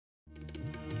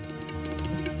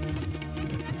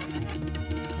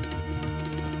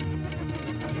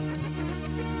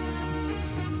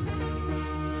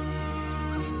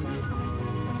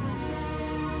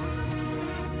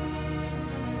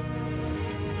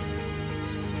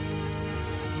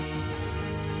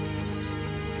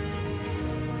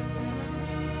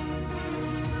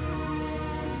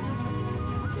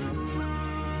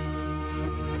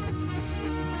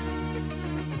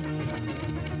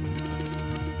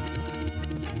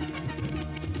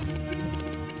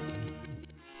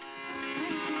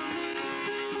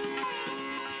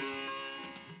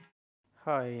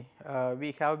Hi,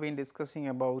 we have been discussing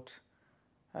about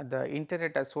the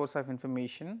internet as source of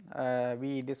information.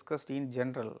 We discussed in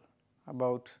general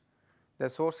about the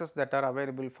sources that are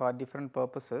available for different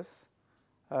purposes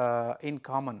in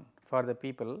common for the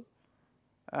people,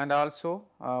 and also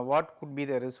what could be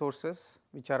the resources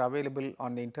which are available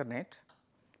on the internet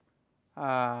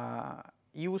uh,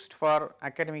 used for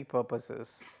academic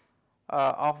purposes.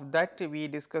 Of that we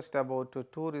discussed about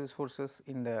two resources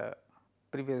in the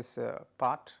previous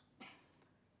part.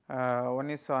 One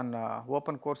is on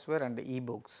open courseware and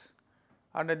e-books,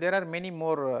 and there are many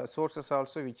more sources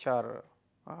also which are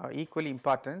equally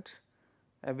important,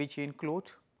 which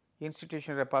include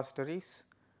institutional repositories,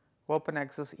 open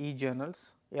access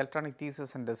e-journals, electronic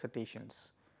thesis and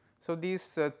dissertations. So,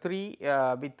 these three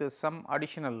with some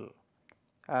additional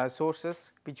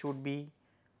sources which would be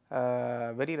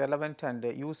very relevant and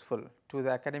useful to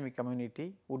the academic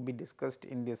community would be discussed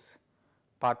in this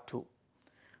part 2.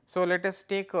 So, let us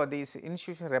take these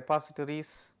institutional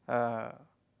repositories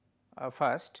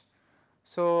first.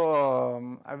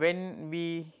 So, when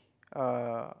we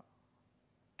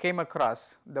came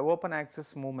across the open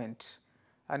access movement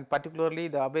and particularly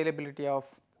the availability of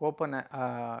open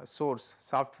source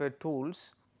software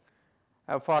tools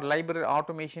for library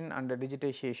automation and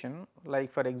digitization, like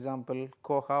for example,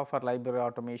 Koha for library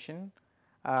automation,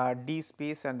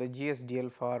 DSpace and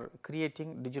GSDL for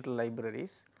creating digital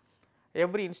libraries.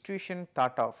 Every institution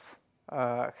thought of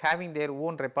having their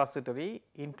own repository,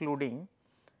 including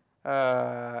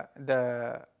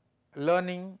the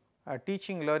learning,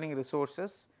 teaching learning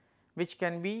resources which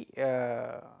can be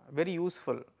very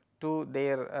useful to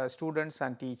their students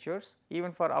and teachers.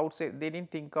 Even for outside, they did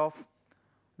not think of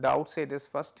the outsiders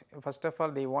first. First of all,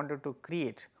 they wanted to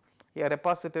create a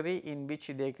repository in which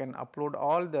they can upload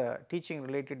all the teaching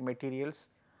related materials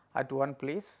at one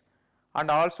place,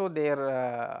 and also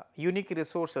their unique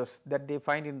resources that they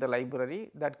find in the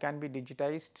library that can be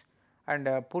digitized and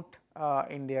put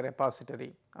in their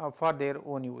repository for their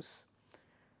own use.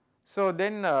 So,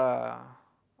 then the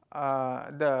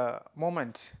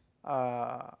moment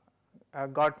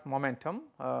got momentum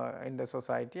in the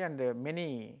society, and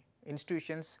many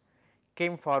institutions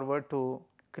came forward to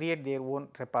create their own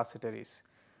repositories.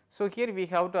 So, here we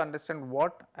have to understand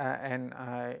what an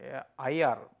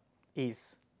IR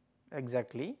is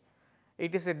exactly.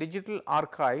 It is a digital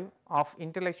archive of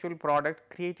intellectual product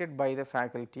created by the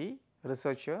faculty,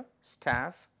 researcher,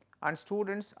 staff and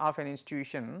students of an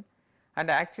institution and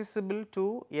accessible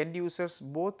to end users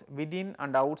both within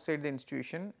and outside the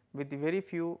institution with very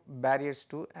few barriers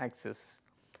to access.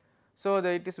 So,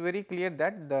 it is very clear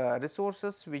that the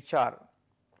resources which are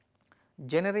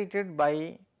generated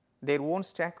by their own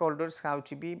stakeholders have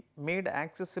to be made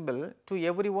accessible to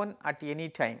everyone at any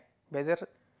time, whether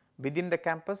within the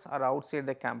campus or outside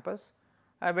the campus.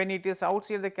 When it is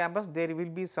outside the campus, there will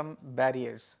be some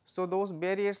barriers. So, those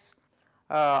barriers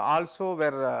also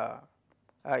were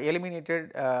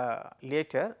eliminated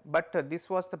later, but this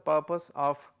was the purpose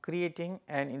of creating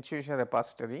an institutional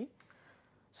repository.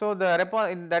 So, the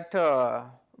in that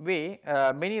way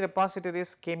many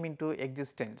repositories came into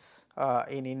existence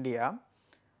in India.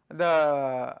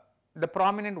 The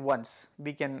prominent ones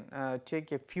we can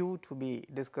take a few to be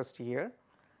discussed here.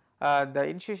 The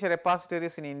institutional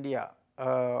repositories in India,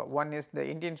 one is the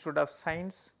Indian Institute of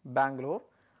Science, Bangalore,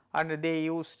 and they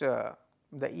used the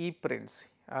ePrints,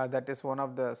 that is one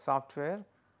of the software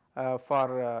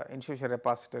for institutional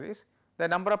repositories. The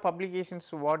number of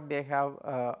publications what they have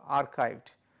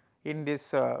archived in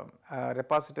this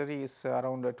repository is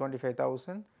around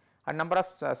 25,000, and number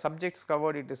of subjects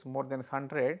covered it is more than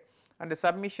 100, and the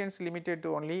submissions limited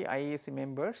to only IAC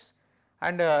members,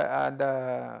 and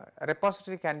the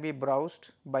repository can be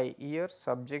browsed by year,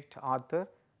 subject, author,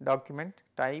 document,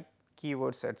 type,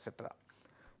 keywords, etc.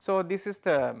 So, this is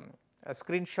the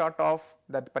screenshot of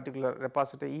that particular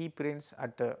repository ePrints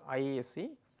at IASC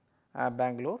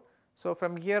Bangalore. So,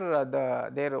 from here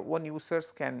their own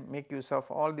users can make use of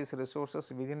all these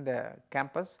resources within the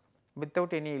campus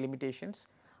without any limitations,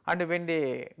 and when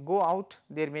they go out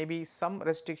there may be some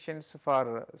restrictions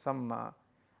for some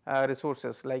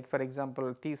resources, like for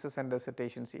example, thesis and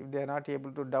dissertations. If they are not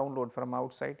able to download from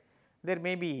outside, there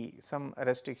may be some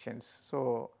restrictions.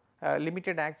 So,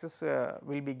 limited access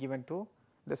will be given to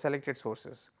the selected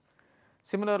sources.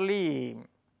 Similarly,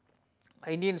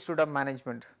 Indian Institute of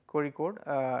Management,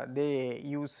 Kozhikode, they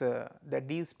use the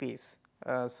DSpace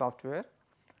software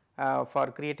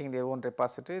for creating their own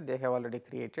repository. They have already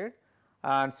created,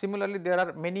 and similarly there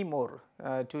are many more.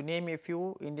 To name a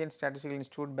few: Indian Statistical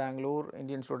Institute, Bangalore;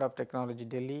 Indian Institute of Technology,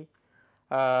 Delhi;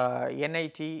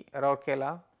 NIT,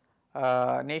 Rourkela;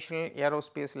 National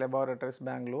Aerospace Laboratories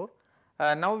Bangalore.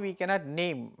 Now we cannot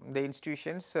name the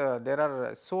institutions, there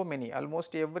are so many,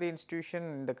 almost every institution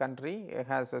in the country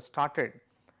has started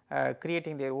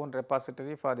creating their own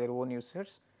repository for their own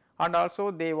users, and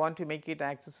also they want to make it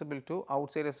accessible to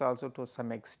outsiders also to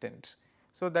some extent.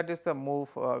 So, that is the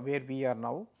move where we are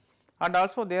now, and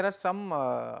also there are some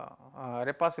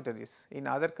repositories in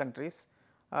other countries.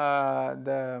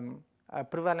 The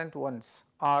prevalent ones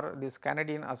are this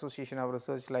Canadian Association of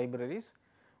Research Libraries,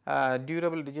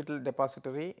 Durable Digital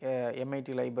Depository,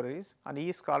 MIT Libraries, and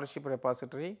e-scholarship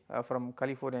repository from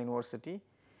California University.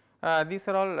 These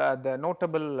are all the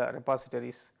notable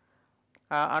repositories.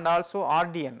 And also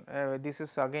RDN, this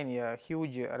is again a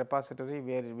huge repository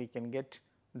where we can get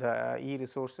the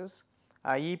e-resources.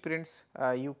 ePrints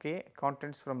UK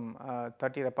contents from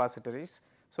 30 repositories.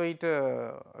 So, it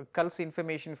culls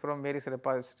information from various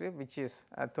repositories which is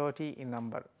 30 in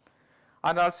number,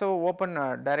 and also open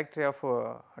directory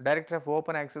of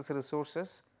open access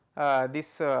resources.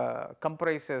 This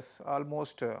comprises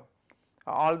almost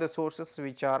all the sources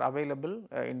which are available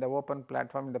in the open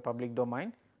platform in the public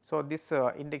domain. So, this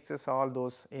indexes all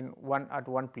those in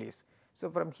one place. So,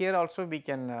 from here also we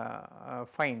can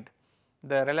find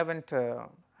the relevant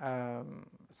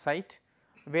site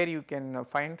where you can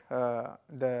find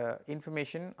the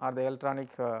information or the electronic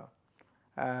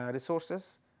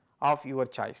resources of your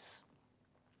choice.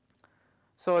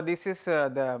 So, this is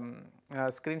the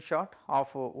screenshot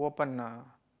of open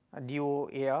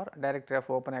DOAR, Directory of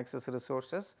Open Access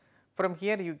Resources. From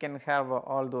here you can have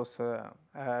all those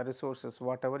resources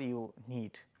whatever you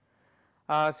need.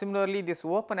 Similarly, this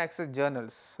open access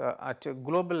journals at a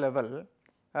global level,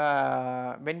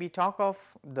 when we talk of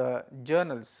the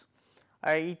journals,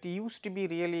 it used to be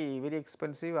really very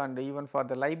expensive, and even for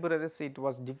the libraries it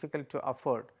was difficult to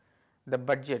afford the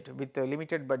budget with a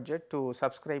limited budget to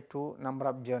subscribe to number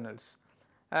of journals.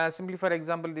 Simply for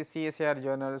example, the CSIR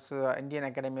journals, Indian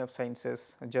Academy of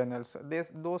Sciences journals,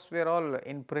 those were all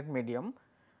in print medium.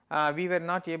 We were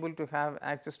not able to have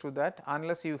access to that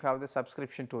unless you have the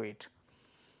subscription to it.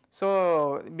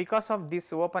 So, because of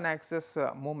this open access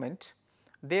movement,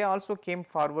 they also came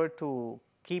forward to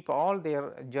keep all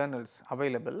their journals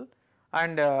available,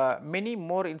 and many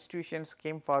more institutions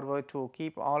came forward to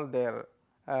keep all their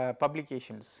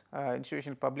publications,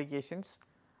 institutional publications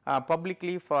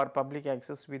publicly for public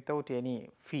access without any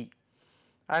fee.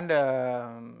 And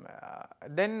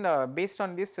then based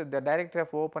on this, the Directory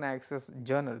of Open Access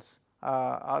Journals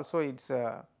also it is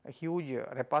a huge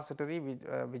repository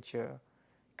which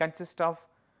consists of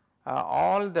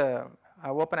all the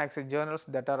open access journals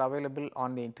that are available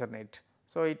on the internet.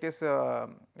 So, it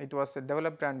was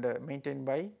developed and maintained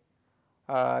by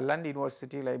Lund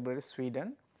University Library,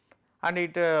 Sweden, and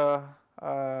it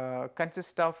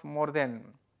consists of more than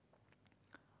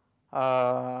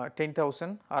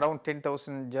 10,000, around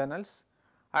 10,000 journals,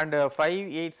 and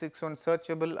 5861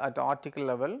 searchable at article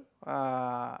level.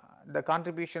 The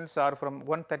contributions are from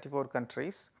 134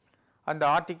 countries, and the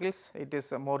articles it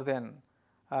is more than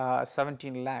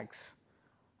 17 lakhs.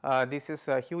 This is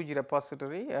a huge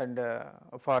repository, and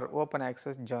for open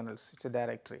access journals, it is a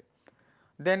directory.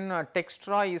 Then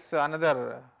Textra is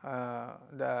another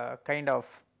the kind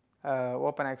of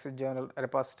open access journal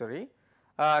repository.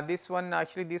 This one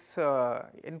actually this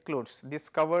includes, this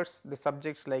covers the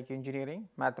subjects like engineering,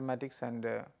 mathematics, and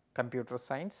computer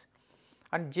science.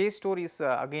 And JSTOR is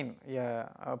again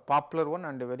a popular one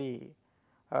and a very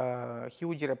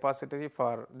huge repository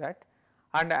for that.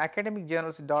 And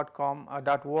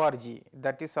academicjournals.com.org,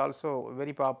 that is also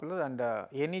very popular, and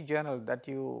any journal that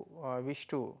you wish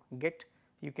to get,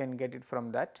 you can get it from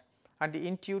that. And the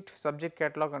Intuit subject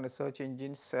catalog and search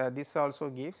engines, this also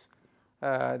gives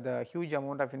the huge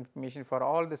amount of information for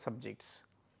all the subjects.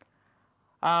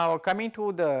 Coming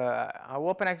to the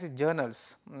open access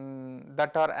journals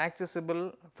that are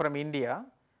accessible from India,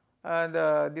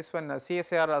 this one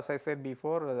CSIR, as I said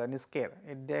before, the NISCARE,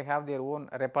 they have their own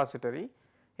repository,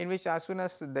 in which as soon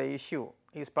as the issue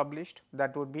is published,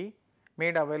 that would be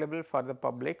made available for the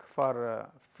public for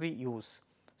free use.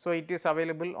 So, it is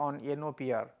available on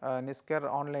NOPR, NISCARE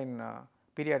online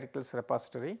periodicals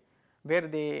repository, where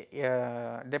they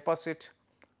deposit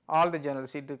all the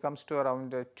journals. It comes to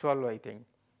around 12 I think.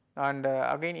 And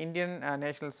again Indian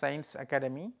National Science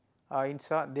Academy,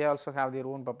 INSA, they also have their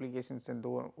own publications in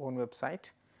their own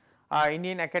website.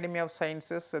 Indian Academy of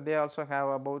Sciences, they also have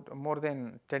about more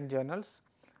than 10 journals,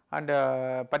 and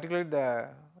particularly the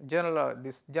journal,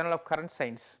 this Journal of Current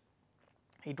Science,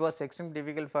 it was extremely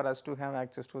difficult for us to have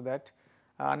access to that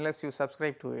unless you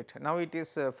subscribe to it. Now it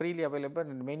is freely available,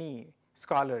 and many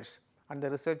scholars and the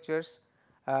researchers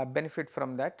benefit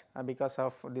from that because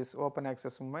of this open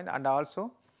access movement, and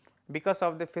also because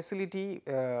of the facility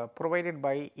provided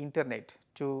by internet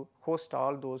to host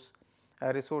all those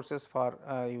resources for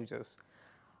users.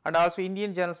 And also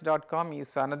indianjournals.com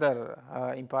is another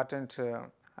important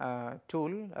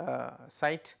tool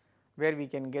site where we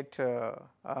can get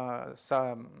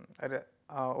some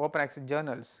open access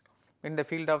journals in the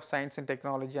field of science and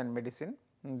technology and medicine.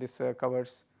 This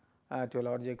covers to a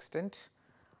large extent.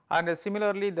 And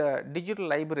similarly, the digital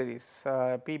libraries,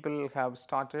 people have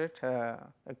started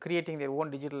creating their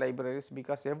own digital libraries,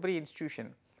 because every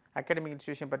institution, academic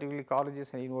institution, particularly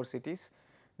colleges and universities,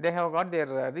 they have got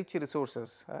their rich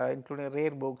resources including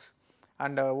rare books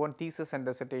and own thesis and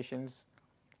dissertations,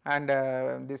 and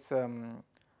this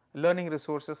learning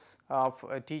resources of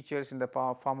teachers in the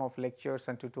form of lectures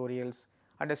and tutorials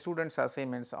and the students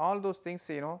assignments. All those things,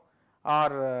 you know,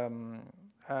 are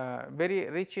very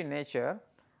rich in nature,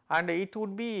 and it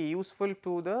would be useful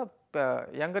to the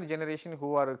younger generation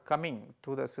who are coming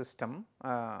to the system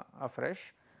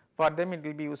afresh. For them it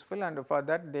will be useful, and for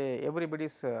that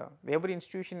every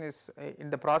institution is in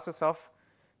the process of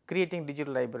creating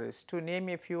digital libraries. To name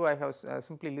a few, I have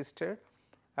simply listed.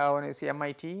 One is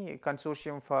MIT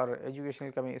Consortium for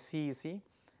Educational CEC,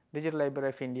 Digital Library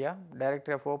of India,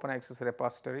 Directory of Open Access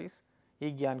Repositories,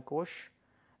 eGyan Kosh,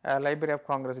 Library of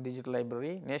Congress Digital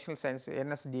Library, National Science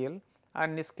NSDL,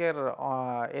 and NISCARE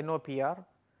NOPR,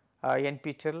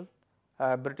 NPTEL,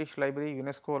 British Library,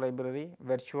 UNESCO Library,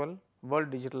 Virtual, World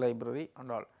Digital Library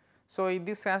and all. So,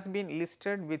 this has been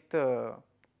listed with the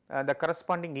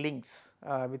corresponding links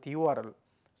with URL.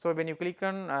 So, when you click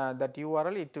on that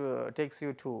URL, it takes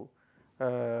you to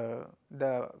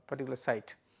the particular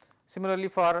site. Similarly,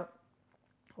 for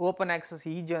open access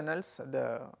e-journals,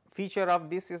 the feature of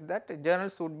this is that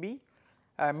journals would be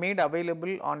made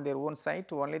available on their own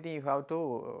site. Only thing you have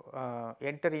to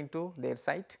enter into their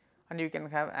site, and you can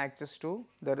have access to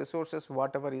the resources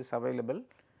whatever is available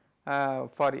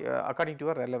for according to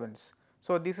your relevance.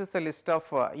 So, this is the list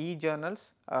of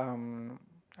e-journals,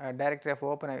 Directory of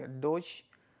Open Doge,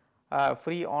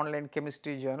 free online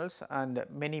chemistry journals, and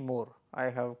many more I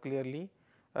have clearly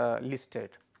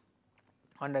listed,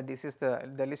 and this is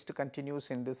the list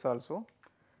continues in this also.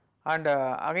 And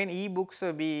again e-books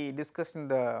we discussed in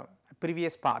the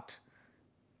previous part.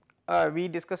 We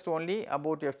discussed only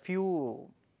about a few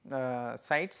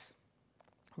sites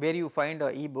where you find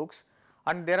e-books,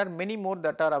 and there are many more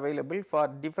that are available for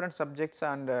different subjects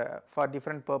and for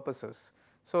different purposes.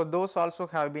 So, those also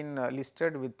have been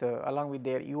listed with along with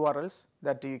their URLs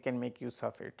that you can make use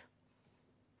of it.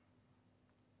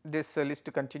 This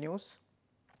list continues.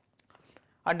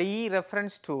 And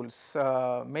e-reference tools,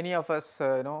 many of us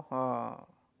are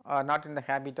not in the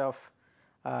habit of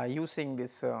using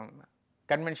this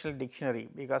conventional dictionary,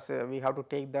 because we have to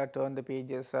take that, turn the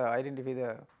pages, identify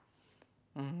the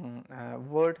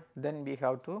word, then we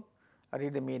have to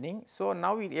read the meaning. So,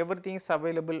 now everything is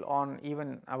available on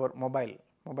even our mobile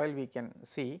we can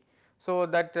see. So,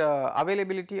 that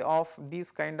availability of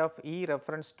these kind of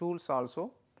e-reference tools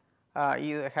also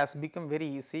has become very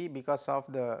easy because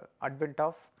of the advent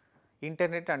of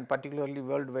internet and particularly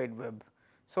World Wide Web.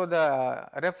 So, the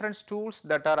reference tools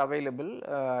that are available,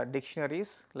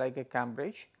 dictionaries like a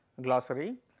Cambridge,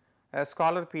 glossary, a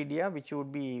Scholarpedia which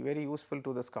would be very useful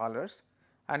to the scholars,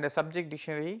 and a subject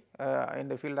dictionary in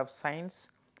the field of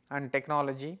science and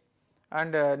technology,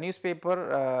 and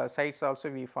newspaper sites also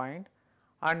we find.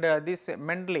 And this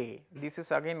Mendeley, this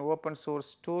is again open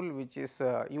source tool which is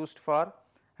used for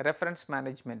reference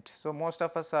management. So, most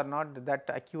of us are not that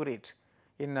accurate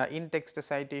in text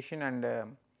citation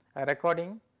and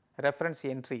recording reference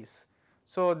entries.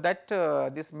 So, that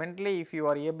this Mendeley, if you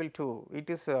are able to, it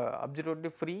is absolutely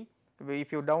free.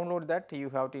 If you download that, you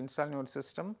have to install in your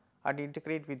system and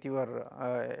integrate with your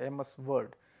MS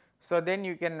Word. So, then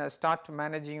you can start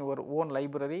managing your own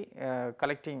library,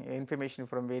 collecting information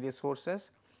from various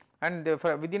sources, and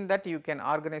within that you can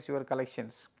organize your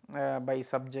collections by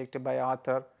subject, by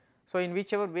author. So, in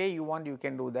whichever way you want, you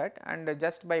can do that, and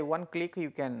just by one click you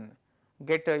can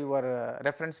get your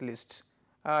reference list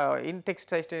in text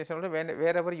citation.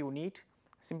 Wherever you need,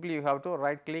 simply you have to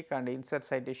right click and insert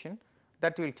citation,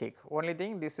 that will take. Only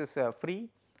thing, this is free,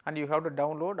 and you have to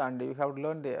download, and you have to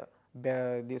learn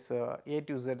this A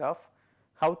to Z of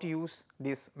how to use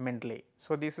this Mendeley.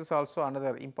 So, this is also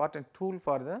another important tool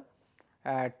for the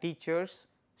teachers,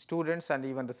 students, and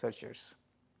even researchers.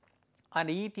 And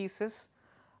e-thesis,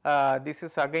 this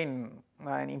is again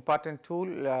an important tool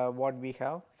what we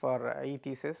have for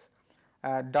e-thesis.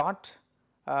 DOT,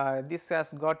 this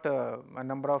has got a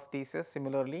number of theses.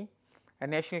 Similarly,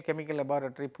 National Chemical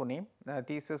Laboratory Pune,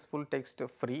 thesis full text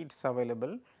free, it is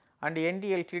available, and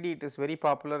NDLTD, it is very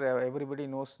popular, everybody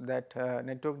knows that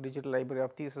Network Digital Library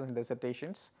of Thesis and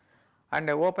Dissertations, and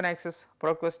open access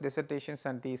ProQuest dissertations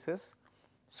and thesis,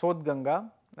 Sodh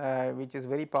Ganga, which is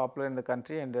very popular in the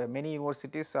country, and many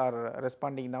universities are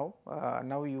responding now.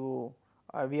 Now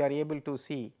we are able to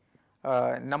see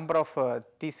number of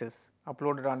theses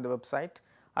uploaded on the website,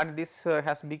 and this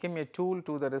has become a tool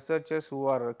to the researchers who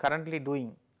are currently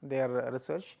doing their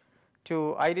research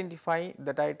to identify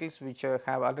the titles which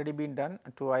have already been done,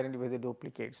 to identify the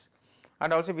duplicates.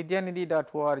 And also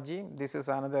vidyanidhi.org, this is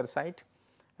another site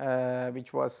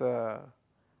which was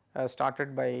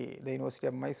started by the University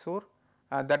of Mysore,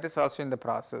 that is also in the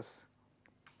process.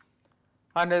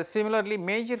 And similarly,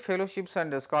 major fellowships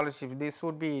and scholarships, this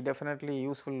would be definitely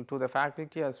useful to the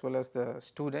faculty as well as the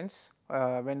students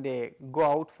when they go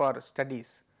out for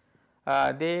studies.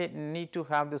 They need to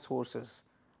have the sources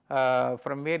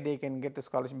from where they can get the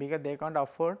scholarship, because they can't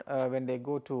afford when they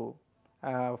go to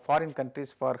foreign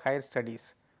countries for higher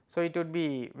studies. So, it would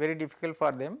be very difficult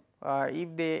for them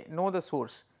if they know the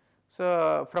source.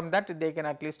 So, from that they can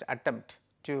at least attempt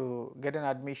to get an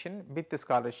admission with the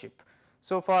scholarship.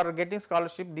 So, for getting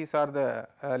scholarship, these are the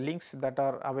links that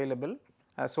are available,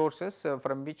 sources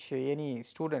from which any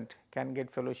student can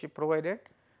get fellowship, provided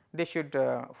they should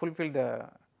fulfill the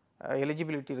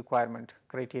eligibility requirement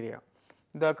criteria.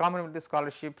 The Commonwealth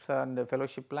scholarships and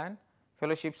fellowship plan,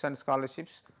 fellowships and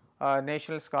scholarships,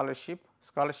 national scholarship,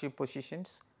 scholarship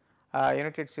positions,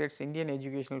 United States Indian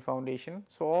Educational Foundation.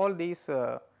 So, all these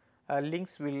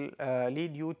links will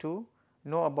lead you to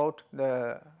know about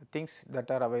the things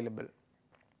that are available.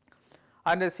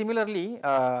 And similarly,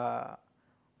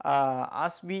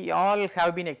 as we all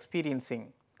have been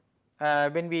experiencing,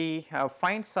 when we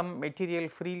find some material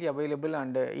freely available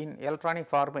and in electronic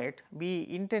format, we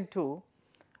intend to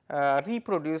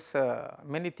reproduce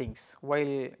many things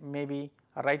while maybe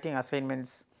writing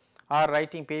assignments or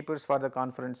writing papers for the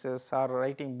conferences or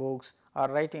writing books or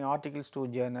writing articles to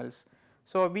journals.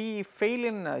 So, we fail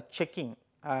in checking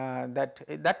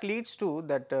that leads to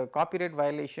that copyright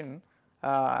violation.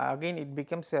 Again it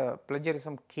becomes a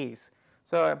plagiarism case.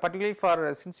 So, particularly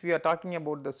for since we are talking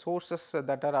about the sources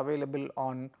that are available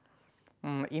on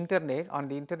internet, on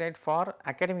the internet for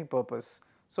academic purpose.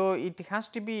 So, it has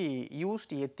to be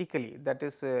used ethically, that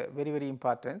is very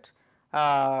important,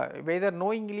 whether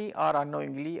knowingly or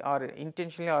unknowingly or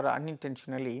intentionally or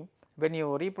unintentionally. When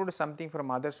you reproduce something from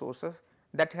other sources,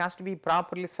 that has to be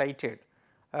properly cited.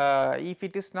 If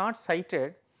it is not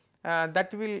cited,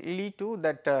 that will lead to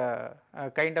that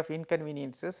kind of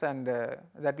inconveniences, and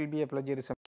that will be a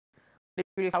plagiarism.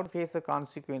 We will have to face the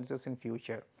consequences in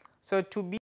future. So, to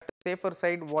be safer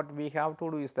side, what we have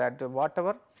to do is that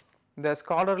whatever the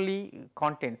scholarly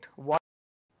content what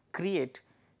create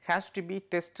has to be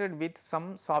tested with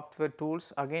some software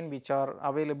tools, again which are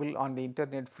available on the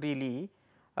internet freely.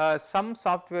 Some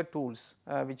software tools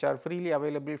which are freely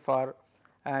available for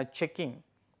checking,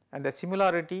 and the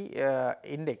similarity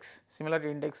index. Similarity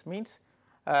index means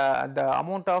the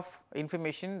amount of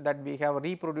information that we have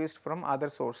reproduced from other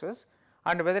sources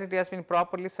and whether it has been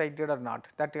properly cited or not,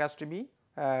 that has to be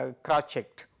cross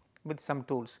checked with some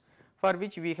tools, for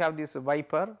which we have this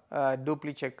Viper,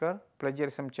 dupli checker,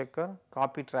 plagiarism checker,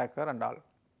 copy tracker and all.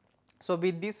 So,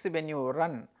 with this when you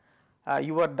run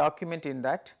your document in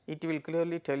that, it will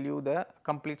clearly tell you the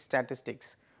complete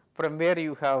statistics from where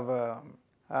you have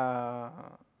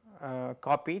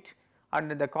copied,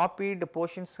 and the copied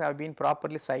portions have been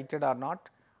properly cited or not,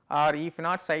 or if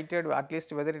not cited, at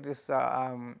least whether it is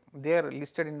there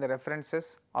listed in the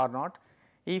references or not.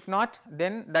 If not,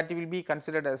 then that will be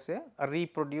considered as a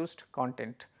reproduced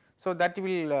content. So, that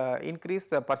will increase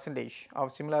the percentage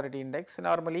of similarity index.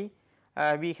 Normally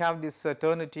we have this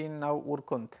Turnitin now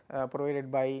Urkunt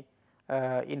provided by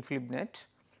Inflibnet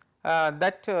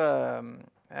that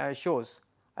shows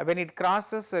when it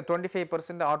crosses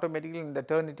 25% automatically in the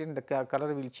Turnitin, the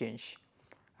color will change,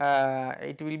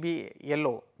 it will be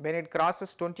yellow. When it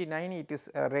crosses 29, it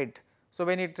is red. So,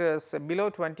 when it is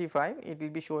below 25, it will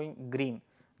be showing green.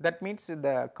 That means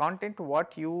the content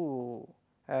what you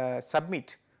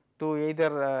submit to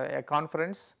either a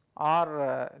conference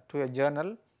or to a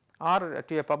journal or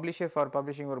to a publisher for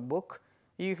publishing your book,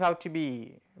 you have to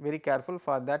be very careful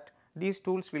for that. These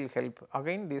tools will help.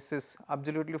 Again, this is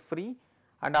absolutely free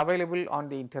and available on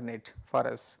the internet for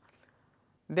us.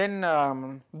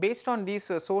 Then based on these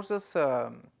sources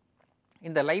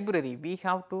in the library, we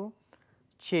have to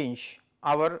change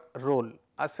our role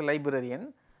as a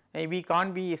librarian. We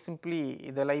can't be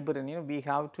simply the librarian, we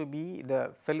have to be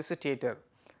the facilitator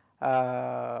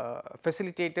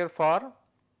for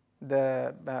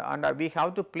and we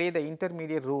have to play the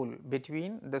intermediate role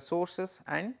between the sources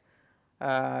and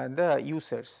the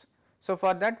users. So,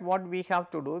 for that what we have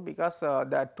to do, because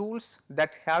the tools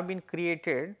that have been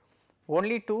created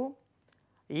only to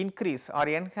increase or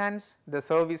enhance the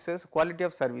services, quality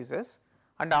of services,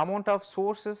 and the amount of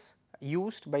sources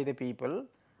used by the people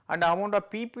and the amount of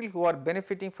people who are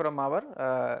benefiting from our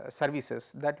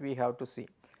services, that we have to see.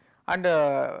 And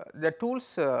the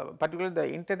tools, particularly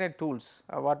the internet tools,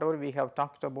 whatever we have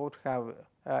talked about, have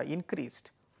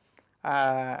increased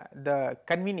the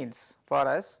convenience for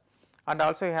us, and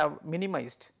also have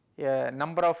minimized a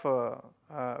number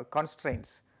of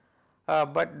constraints.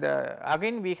 But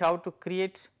again we have to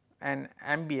create an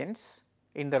ambience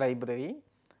in the library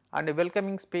and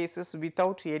welcoming spaces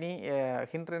without any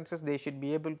hindrances. They should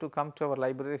be able to come to our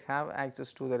library, have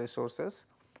access to the resources,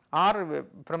 or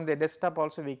from the desktop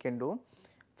also we can do.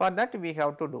 For that we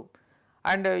have to do.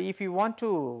 And if you want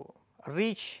to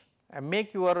reach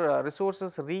make your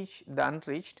resources reach the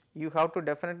unreached, you have to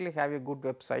definitely have a good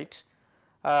website.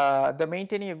 The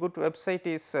maintaining a good website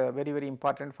is very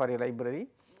important for a library.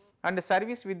 And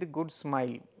service with the good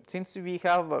smile, since we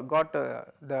have got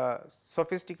the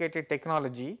sophisticated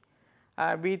technology,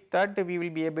 with that we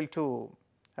will be able to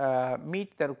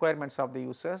meet the requirements of the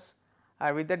users.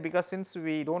 With that, because since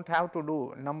we do not have to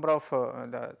do number of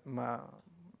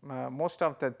most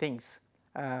of the things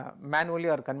manually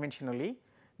or conventionally,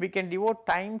 we can devote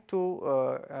time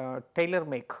to tailor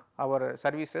make our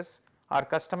services or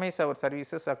customize our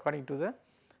services according to the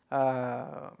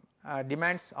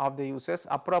demands of the users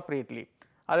appropriately.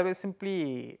 Otherwise,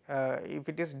 simply if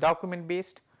it is document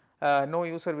based, no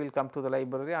user will come to the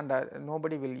library and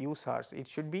nobody will use ours. It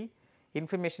should be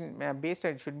information based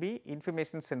and it should be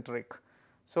information centric.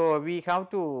 So, we have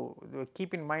to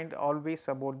keep in mind always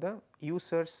about the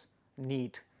users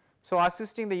need. So,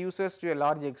 assisting the users to a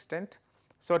large extent.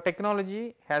 So,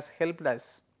 technology has helped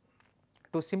us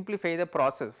to simplify the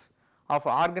process of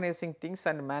organizing things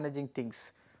and managing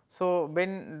things. So,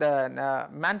 when the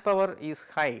manpower is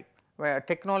high, where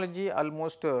technology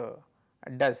almost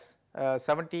does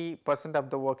 70% of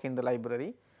the work in the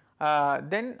library,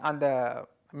 then on the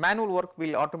manual work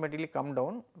will automatically come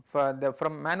down.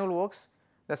 From manual works,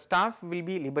 the staff will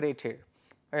be liberated.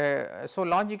 So,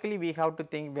 logically we have to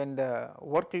think, when the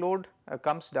workload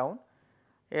comes down,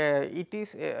 it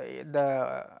is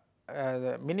the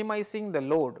minimizing the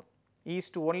load is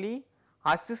to only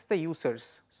assist the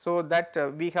users. So, that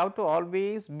we have to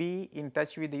always be in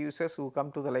touch with the users who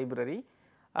come to the library,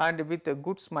 and with a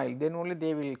good smile, then only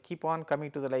they will keep on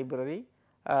coming to the library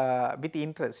with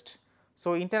interest.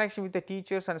 So, interaction with the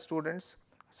teachers and students.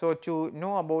 So, to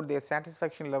know about their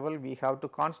satisfaction level, we have to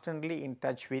constantly in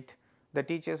touch with the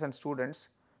teachers and students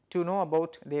to know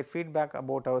about their feedback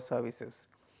about our services.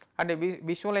 And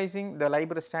visualizing the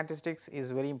library statistics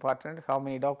is very important. How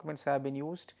many documents have been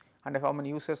used and how many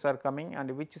users are coming and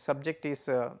which subject is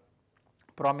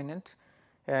prominent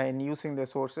in using the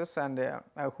sources, and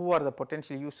who are the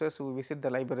potential users who visit the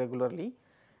library regularly.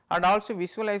 And also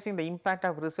visualizing the impact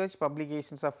of research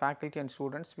publications of faculty and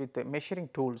students with measuring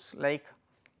tools like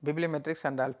bibliometrics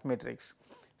and altmetrics.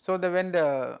 So, when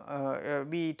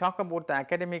we talk about the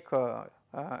academic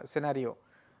scenario,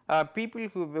 people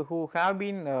who have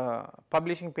been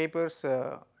publishing papers,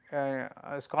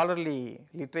 scholarly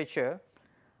literature,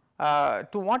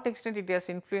 to what extent it has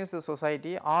influenced the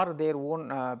society or their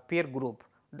own peer group,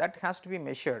 that has to be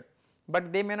measured,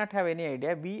 but they may not have any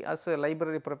idea. We as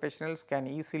library professionals can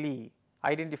easily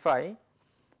identify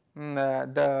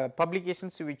the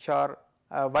publications which are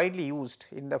widely used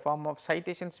in the form of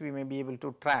citations, we may be able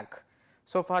to track.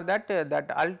 So, for that that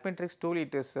altmetrics tool,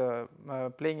 it is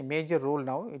playing a major role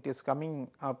now. It is coming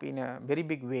up in a very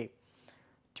big way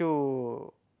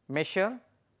to measure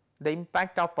the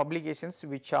impact of publications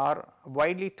which are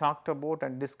widely talked about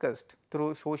and discussed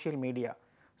through social media.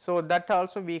 So, that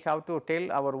also we have to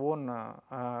tell our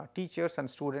own teachers and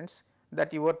students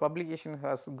that your publication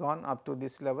has gone up to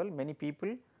this level, many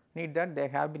people need that, they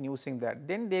have been using that,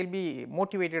 then they will be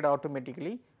motivated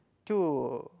automatically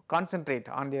to concentrate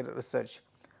on their research.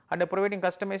 And providing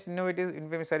customized innovative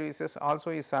information services also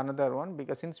is another one,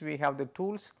 because since we have the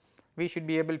tools, we should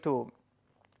be able to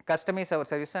customize our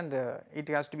service, and it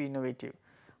has to be innovative.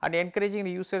 And encouraging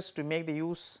the users to make the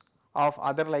use of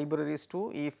other libraries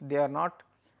too, if they are not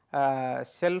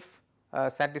self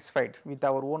satisfied with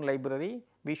our own library,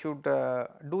 we should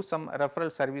do some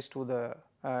referral service to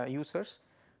the users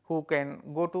who can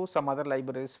go to some other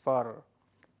libraries for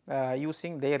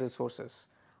using their resources.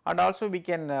 And also we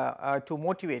can to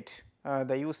motivate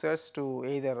the users to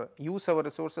either use our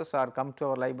resources or come to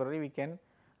our library, we can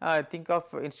think of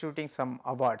instituting some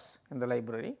awards in the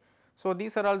library. So,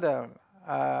 these are all the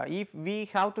if we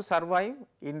have to survive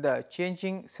in the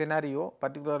changing scenario,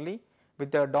 particularly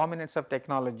with the dominance of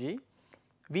technology,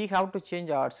 we have to change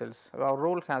ourselves, our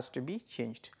role has to be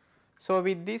changed. So,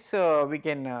 with this we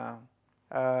can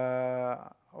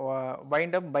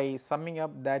wind up by summing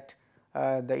up that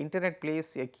the internet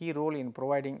plays a key role in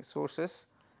providing sources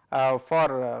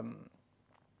for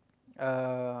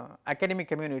academic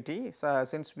community.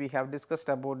 Since we have discussed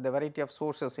about the variety of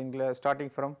sources starting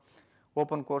from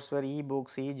open courseware,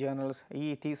 e-books, e-journals,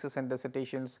 e-thesis and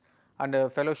dissertations, and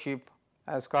fellowship,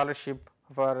 scholarship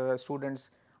for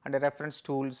students, and reference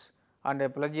tools,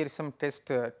 and plagiarism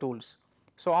test tools.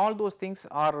 So, all those things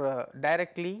are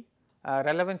directly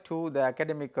relevant to the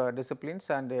academic disciplines,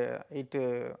 and it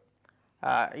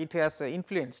has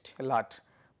influenced a lot.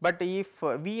 But if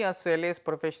we as LAS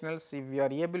professionals, if we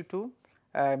are able to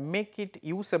make it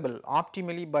usable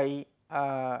optimally by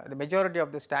the majority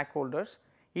of the stakeholders,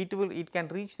 it can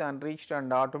reach the unreached,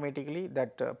 and automatically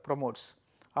that promotes,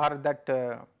 or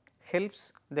that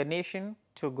helps the nation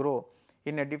to grow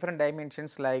in a different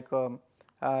dimensions like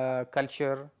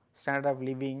culture, standard of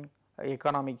living,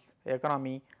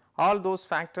 economy. All those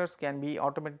factors can be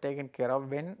automatically taken care of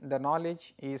when the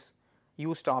knowledge is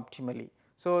used optimally.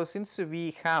 So, since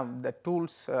we have the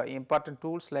tools, important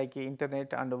tools like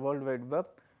internet and the World Wide Web,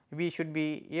 we should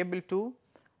be able to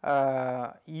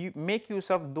make use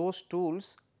of those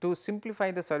tools to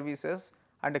simplify the services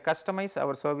and customize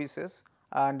our services,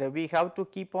 and we have to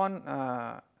keep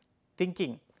on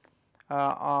thinking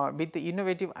with the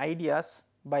innovative ideas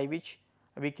by which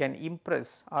we can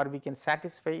impress or we can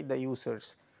satisfy the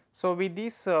users. So, with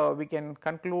this we can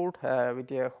conclude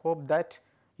with a hope that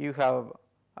you have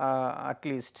at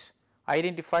least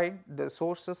identified the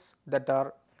sources that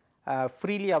are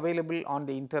freely available on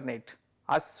the internet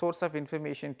as source of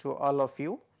information to all of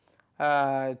you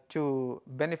to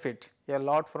benefit a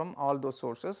lot from all those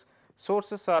sources.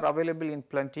 Sources are available in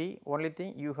plenty, only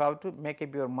thing you have to make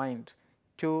up your mind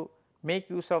to make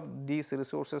use of these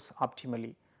resources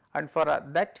optimally, and for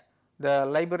that the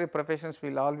library professionals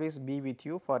will always be with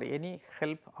you. For any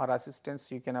help or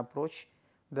assistance, you can approach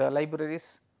the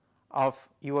libraries of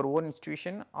your own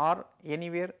institution or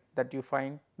anywhere that you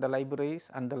find the libraries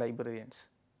and the librarians.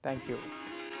 Thank you.